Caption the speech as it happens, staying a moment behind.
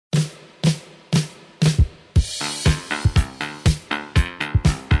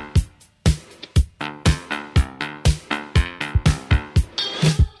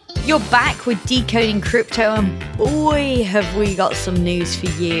You're back with Decoding Crypto, and boy, have we got some news for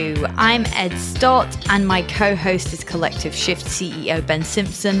you. I'm Ed Stott, and my co-host is Collective Shift CEO Ben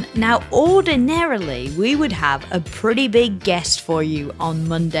Simpson. Now, ordinarily, we would have a pretty big guest for you on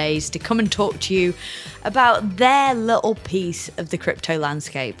Mondays to come and talk to you about their little piece of the crypto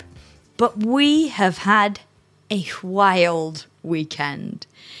landscape. But we have had a wild weekend.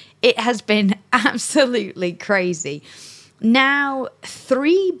 It has been absolutely crazy. Now,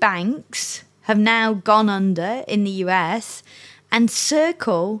 3 banks have now gone under in the US, and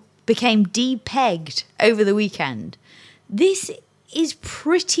Circle became depegged over the weekend. This is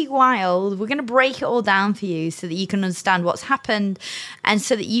pretty wild. We're going to break it all down for you so that you can understand what's happened and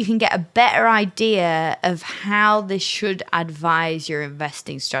so that you can get a better idea of how this should advise your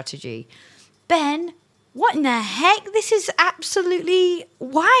investing strategy. Ben, what in the heck? This is absolutely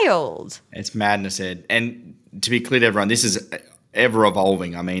wild. It's madness, Ed. And to be clear to everyone, this is ever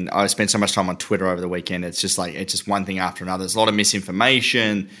evolving. I mean, I spent so much time on Twitter over the weekend. It's just one thing after another. There's a lot of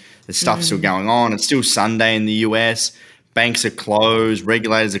misinformation. There's stuff still going on. It's still Sunday in the US. Banks are closed.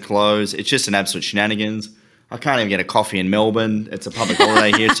 Regulators are closed. It's just an absolute shenanigans. I can't even get a coffee in Melbourne. It's a public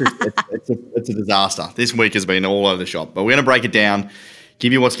holiday here. It's a disaster. This week has been all over the shop. But we're going to break it down,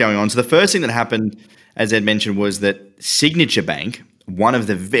 give you what's going on. So the first thing that happened, as Ed mentioned, was that Signature Bank, one of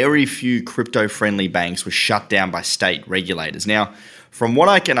the very few crypto-friendly banks, was shut down by state regulators. Now, from what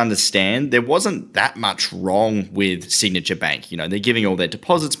I can understand, there wasn't that much wrong with Signature Bank. You know, they're giving all their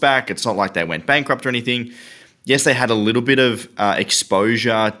deposits back. It's not like they went bankrupt or anything. Yes, they had a little bit of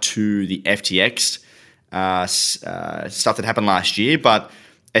exposure to the FTX stuff that happened last year, but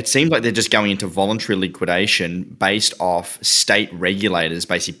it seems like they're just going into voluntary liquidation based off state regulators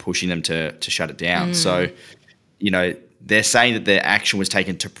basically pushing them to shut it down. So, you know, they're saying that their action was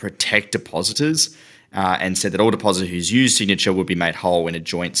taken to protect depositors and said that all depositors who's used Signature would be made whole in a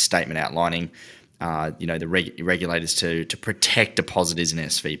joint statement outlining, the regulators to protect depositors in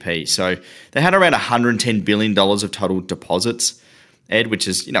SVP. So they had around $110 billion of total deposits, Ed, which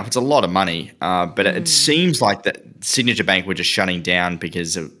is, it's a lot of money. But it seems like that Signature Bank were just shutting down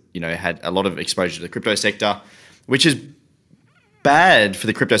because of, it had a lot of exposure to the crypto sector, which is bad for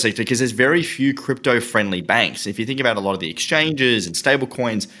the crypto sector because there's very few crypto-friendly banks. If you think about a lot of the exchanges and stable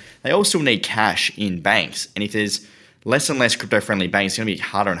coins, they all still need cash in banks. And if there's less and less crypto-friendly banks, it's going to be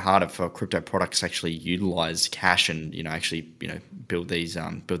harder and harder for crypto products to actually utilize cash and, build these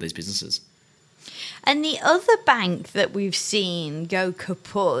businesses. And the other bank that we've seen go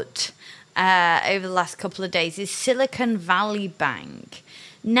kaput over the last couple of days is Silicon Valley Bank.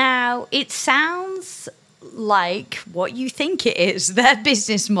 Now, it sounds like what you think it is. Their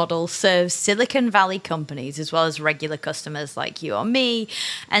business model serves Silicon Valley companies as well as regular customers like you or me,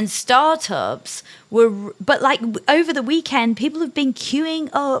 and startups but like over the weekend, people have been queuing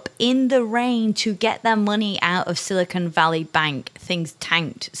up in the rain to get their money out of Silicon Valley Bank. Things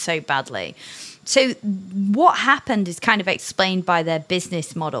tanked so badly. So what happened is kind of explained by their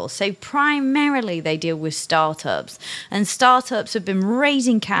business model. So primarily they deal with startups, and startups have been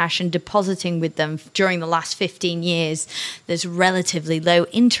raising cash and depositing with them during the last 15 years. There's relatively low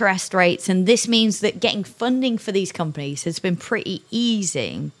interest rates, and this means that getting funding for these companies has been pretty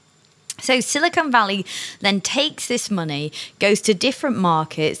easy. So Silicon Valley then takes this money, goes to different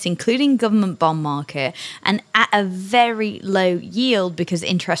markets, including government bond market, and at a very low yield because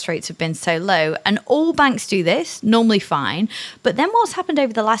interest rates have been so low. And all banks do this, normally fine. But then what's happened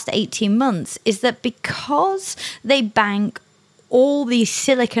over the last 18 months is that because they bank all these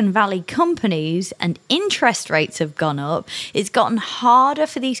Silicon Valley companies and interest rates have gone up, it's gotten harder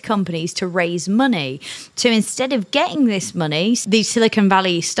for these companies to raise money. So instead of getting this money, these Silicon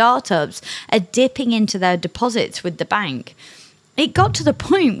Valley startups are dipping into their deposits with the bank. It got to the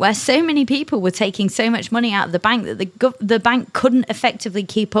point where so many people were taking so much money out of the bank that the bank couldn't effectively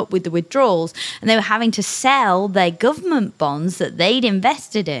keep up with the withdrawals, and they were having to sell their government bonds that they'd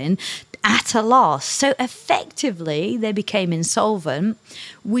invested in at a loss. So effectively, they became insolvent.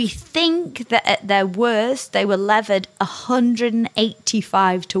 We think that at their worst, they were levered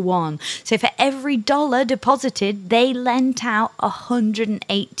 185 to 1. So for every dollar deposited, they lent out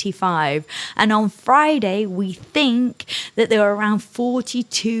 185. And on Friday, we think that there were around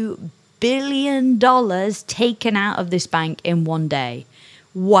 $42 billion taken out of this bank in one day.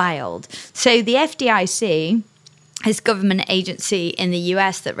 Wild. So the FDIC, this government agency in the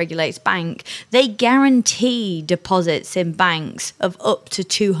US that regulates bank, they guarantee deposits in banks of up to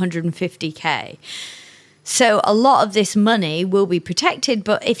 $250K. So a lot of this money will be protected,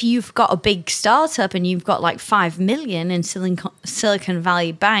 but if you've got a big startup and you've got like 5 million in Silicon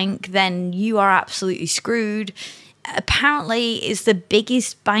Valley Bank, then you are absolutely screwed. apparently is the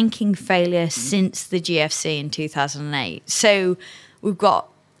biggest banking failure since the GFC in 2008. So we've got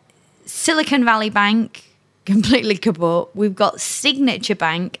Silicon Valley Bank completely kaput. We've got Signature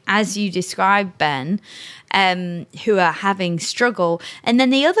Bank, as you described, Ben, who are having struggle. And then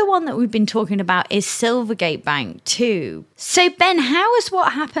the other one that we've been talking about is Silvergate Bank too. So Ben, how has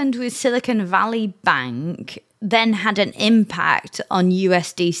what happened with Silicon Valley Bank then had an impact on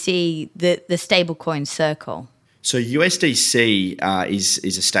USDC, the stablecoin Circle? So USDC is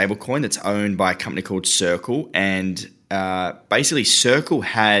a stablecoin that's owned by a company called Circle, and basically Circle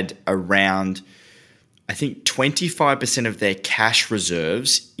had around, I think, 25% of their cash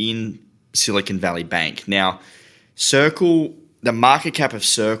reserves in Silicon Valley Bank. Now, Circle, the market cap of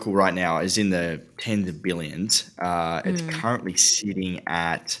Circle right now is in the tens of billions. It's currently sitting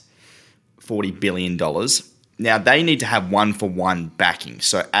at $40 billion. Now, they need to have one-for-one backing.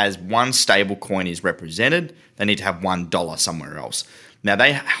 So as one stable coin is represented, they need to have $1 somewhere else. Now,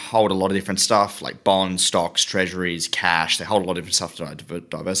 they hold a lot of different stuff like bonds, stocks, treasuries, cash. They hold a lot of different stuff to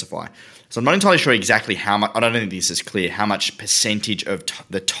diversify. So I'm not entirely sure exactly how much, I don't think this is clear, how much percentage of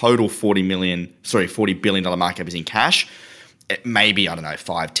the total $40 billion market cap is in cash. It may be, I don't know,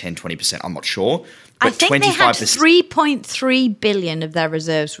 5, 10, 20%. I'm not sure. But I think they had 3.3 billion of their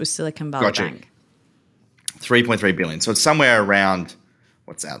reserves with Silicon Valley Bank. 3.3 billion. So it's somewhere around,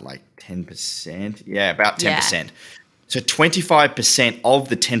 what's that, like 10%? Yeah, about 10%. Yeah. So 25% of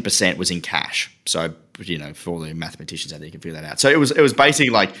the 10% was in cash. So, for all the mathematicians out there, you can figure that out. So it was basically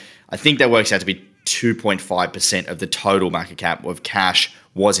like, I think that works out to be 2.5% of the total market cap of cash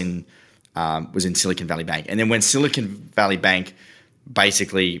was in Silicon Valley Bank. And then when Silicon Valley Bank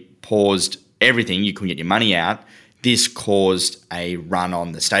basically paused everything, you couldn't get your money out, this caused a run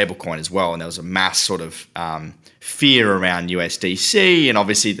on the stablecoin as well. And there was a mass sort of fear around USDC, and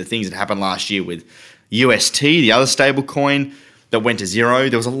obviously the things that happened last year with UST, the other stablecoin that went to zero.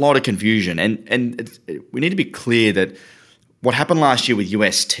 There was a lot of confusion. And we need to be clear that what happened last year with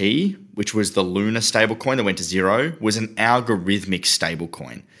UST, which was the Luna stablecoin that went to zero, was an algorithmic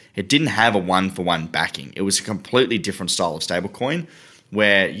stablecoin. It didn't have a one-for-one backing. It was a completely different style of stablecoin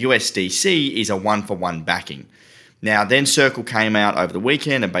where USDC is a one-for-one backing. Now, then Circle came out over the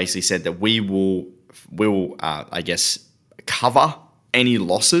weekend and basically said that we will cover any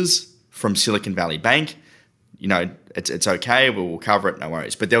losses from Silicon Valley Bank. It's okay. We will cover it. No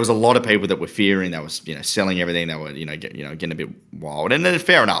worries. But there was a lot of people that were fearing. That was selling everything. They were getting a bit wild. And then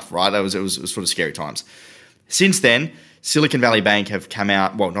fair enough, right? It was sort of scary times. Since then, Silicon Valley Bank have come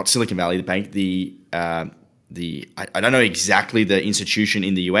out. Well, not Silicon Valley, the bank. I don't know exactly the institution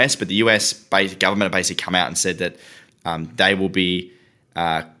in the US, but the US government basically come out and said that they will be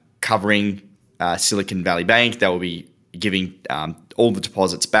covering Silicon Valley Bank. They will be giving all the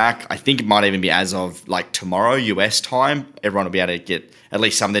deposits back. I think it might even be as of like tomorrow, US time. Everyone will be able to get at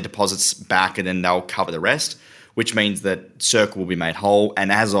least some of their deposits back, and then they'll cover the rest, which means that Circle will be made whole.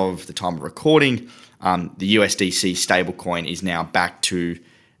 And as of the time of recording, the USDC stablecoin is now back to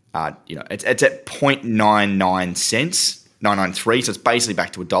it's at 0.99 cents, 993, so it's basically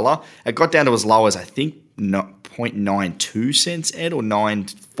back to $1. It got down to as low as, I think, 0.92 cents, Ed, or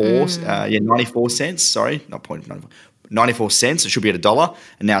 94 cents, sorry, not 0.94, 94 cents. It should be at $1,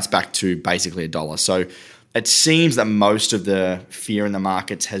 and now it's back to basically $1. So it seems that most of the fear in the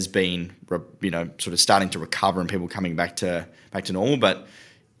markets has been, sort of starting to recover and people coming back to normal, but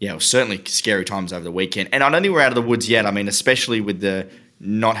yeah, it was certainly scary times over the weekend. And I don't think we're out of the woods yet. I mean, especially with the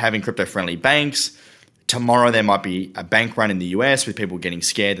not having crypto-friendly banks. Tomorrow there might be a bank run in the US with people getting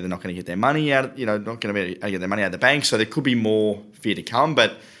scared that they're not going to get their money out, not going to be able to get their money out of the bank. So there could be more fear to come.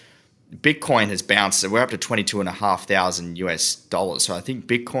 But Bitcoin has bounced. We're up to $22,500 US. So I think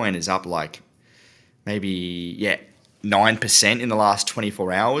Bitcoin is up like maybe 9% in the last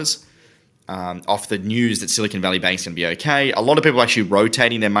 24 hours. Off the news that Silicon Valley Bank's going to be okay. A lot of people are actually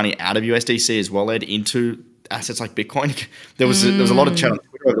rotating their money out of USDC as well, Ed, into assets like Bitcoin. There was a lot of chat on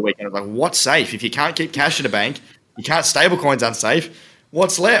Twitter over the weekend. I was like, what's safe? If you can't keep cash in a bank, you can't, stablecoin's unsafe.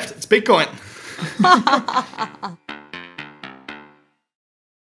 What's left? It's Bitcoin.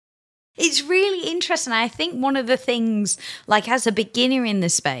 It's really interesting. I think one of the things, like as a beginner in the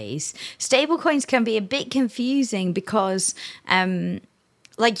space, stablecoins can be a bit confusing because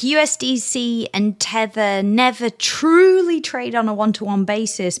like USDC and Tether never truly trade on a one-to-one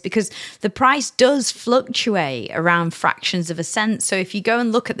basis because the price does fluctuate around fractions of a cent. So if you go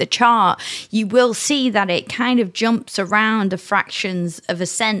and look at the chart, you will see that it kind of jumps around a fractions of a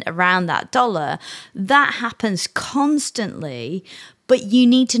cent around that dollar. That happens constantly. but you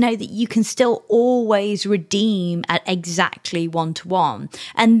need to know that you can still always redeem at exactly 1-to-1.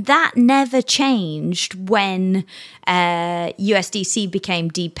 And that never changed when USDC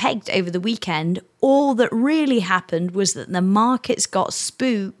became depegged over the weekend. All that really happened was that the markets got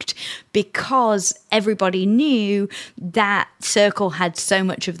spooked because everybody knew that Circle had so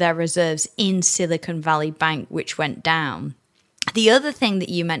much of their reserves in Silicon Valley Bank, which went down. The other thing that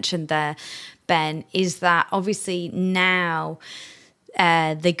you mentioned there, Ben, is that obviously now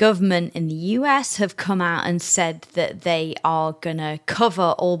the government in the US have come out and said that they are going to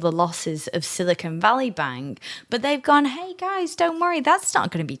cover all the losses of Silicon Valley Bank, but they've gone, hey guys, don't worry, that's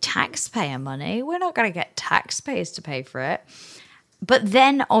not going to be taxpayer money. We're not going to get taxpayers to pay for it. But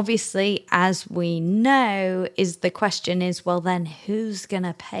then obviously, as we know, is the question is, well, then who's going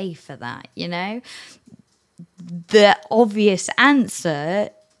to pay for that? You know, the obvious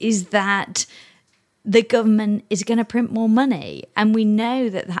answer is that the government is going to print more money. And we know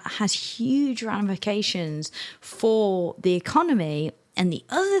that that has huge ramifications for the economy. And the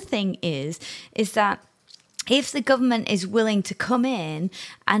other thing is that if the government is willing to come in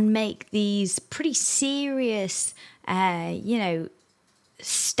and make these pretty serious,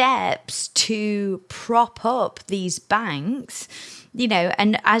 steps to prop up these banks,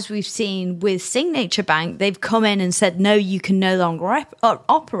 and as we've seen with Signature Bank, they've come in and said, no, you can no longer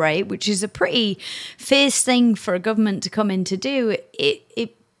operate, which is a pretty fierce thing for a government to come in to do.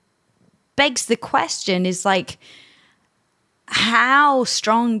 It begs the question is like, how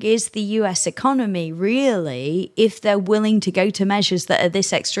strong is the US economy really if they're willing to go to measures that are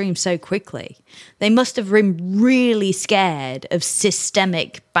this extreme so quickly? They must have been really scared of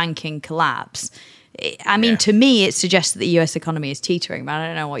systemic banking collapse. I mean, to me, it suggests that the US economy is teetering, but I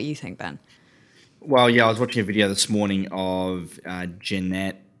don't know what you think, Ben. Well, yeah, I was watching a video this morning of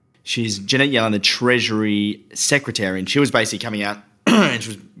Janet. She's Janet Yellen, the Treasury Secretary, and she was basically coming out, and she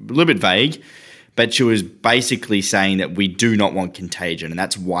was a little bit vague, but she was basically saying that we do not want contagion, and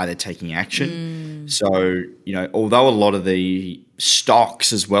that's why they're taking action. So, although a lot of the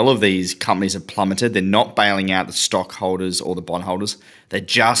stocks as well of these companies have plummeted, they're not bailing out the stockholders or the bondholders. They're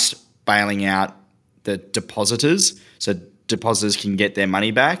just bailing out the depositors, so depositors can get their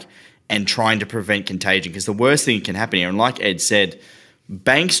money back, and trying to prevent contagion. Because the worst thing that can happen here, and like Ed said,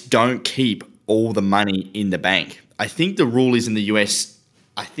 banks don't keep all the money in the bank. I think the rule is in the US,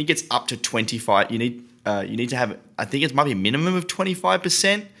 I think it's up to 25. You need to have, I think it might be a minimum of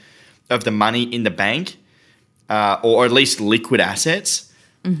 25% of the money in the bank, or at least liquid assets.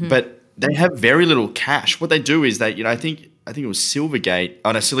 Mm-hmm. But they have very little cash. What they do is they, I think it was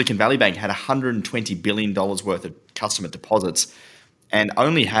Silicon Valley Bank had $120 billion worth of customer deposits and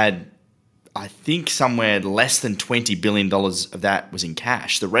only had, I think, somewhere less than $20 billion of that was in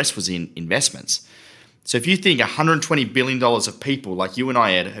cash. The rest was in investments. So if you think $120 billion of people like you and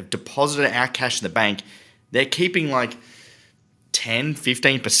I, Ed, have deposited our cash in the bank, they're keeping like 10,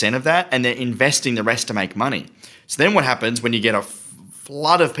 15% of that, and they're investing the rest to make money. So then what happens when you get a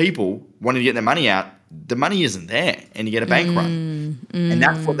flood of people wanting to get their money out? The money isn't there, and you get a bank run. And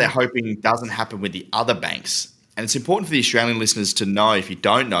that's what they're hoping doesn't happen with the other banks. And it's important for the Australian listeners to know, if you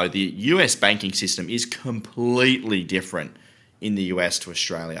don't know, the US banking system is completely different in the US to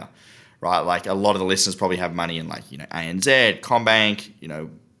Australia, right? Like a lot of the listeners probably have money in like, ANZ, CommBank,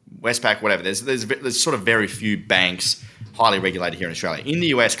 Westpac, whatever. There's sort of very few banks highly regulated here in Australia. In the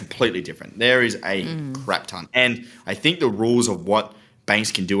US, completely different. There is a crap ton. And I think the rules of what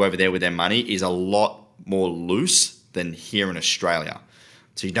banks can do over there with their money is a lot more loose than here in Australia.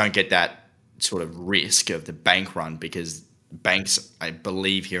 So you don't get that sort of risk of the bank run, because banks, I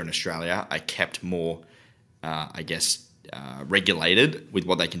believe, here in Australia are kept more, regulated with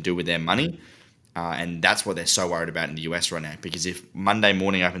what they can do with their money. And that's what they're so worried about in the US right now. Because if Monday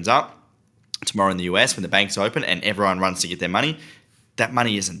morning opens up, tomorrow in the US, when the banks open and everyone runs to get their money, that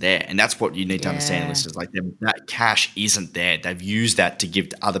money isn't there. And that's what you need to understand, listeners. Like that cash isn't there. They've used that to give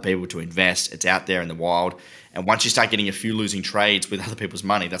to other people to invest. It's out there in the wild. And once you start getting a few losing trades with other people's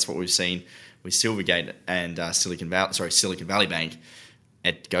money, that's what we've seen with Silvergate and Silicon Valley Bank.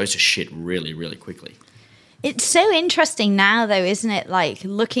 It goes to shit really, really quickly. It's so interesting now, though, isn't it? Like,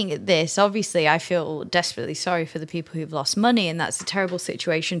 looking at this, obviously, I feel desperately sorry for the people who've lost money, and that's a terrible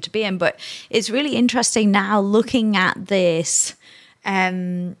situation to be in. But it's really interesting now looking at this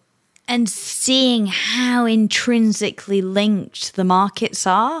and seeing how intrinsically linked the markets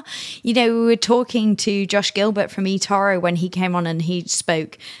are. We were talking to Josh Gilbert from eToro when he came on and he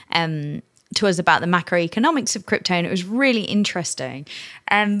spoke to us about the macroeconomics of crypto, and it was really interesting.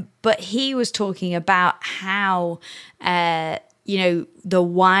 But he was talking about how, the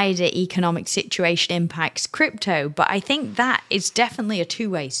wider economic situation impacts crypto. But I think that is definitely a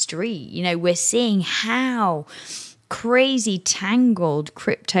two-way street. We're seeing how crazy tangled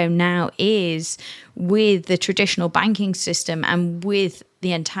crypto now is with the traditional banking system and with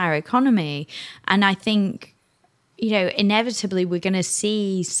the entire economy. And I think, inevitably we're going to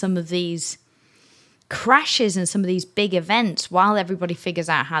see some of these crashes and some of these big events while everybody figures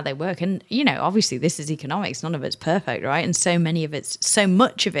out how they work. And, obviously this is economics. None of it's perfect, right? And so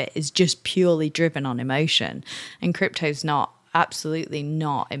much of it is just purely driven on emotion. And crypto's absolutely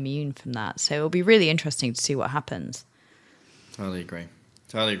not immune from that. So it'll be really interesting to see what happens. Totally agree.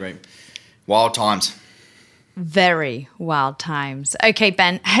 Wild times. Very wild times. Okay,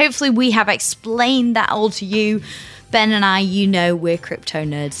 Ben, hopefully we have explained that all to you. Ben and I, we're crypto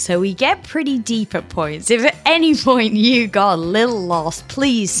nerds, so we get pretty deep at points. If at any point you got a little lost,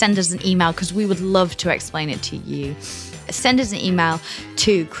 please send us an email because we would love to explain it to you. Send us an email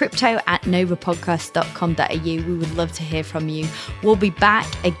to crypto@novapodcast.com.au. We would love to hear from you. We'll be back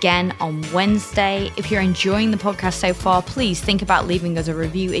again on Wednesday. If you're enjoying the podcast so far, please think about leaving us a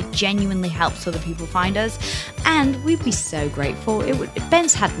review. It genuinely helps other people find us. And we'd be so grateful.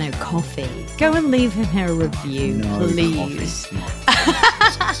 Ben's had no coffee. Go and leave him a review, please.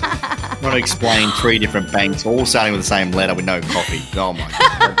 I want to explain 3 different banks, all starting with the same letter with no coffee. Oh my God.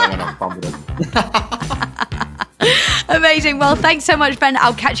 I don't want to bump it. Amazing. Well, thanks so much, Ben.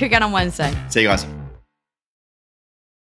 I'll catch you again on Wednesday. See you guys.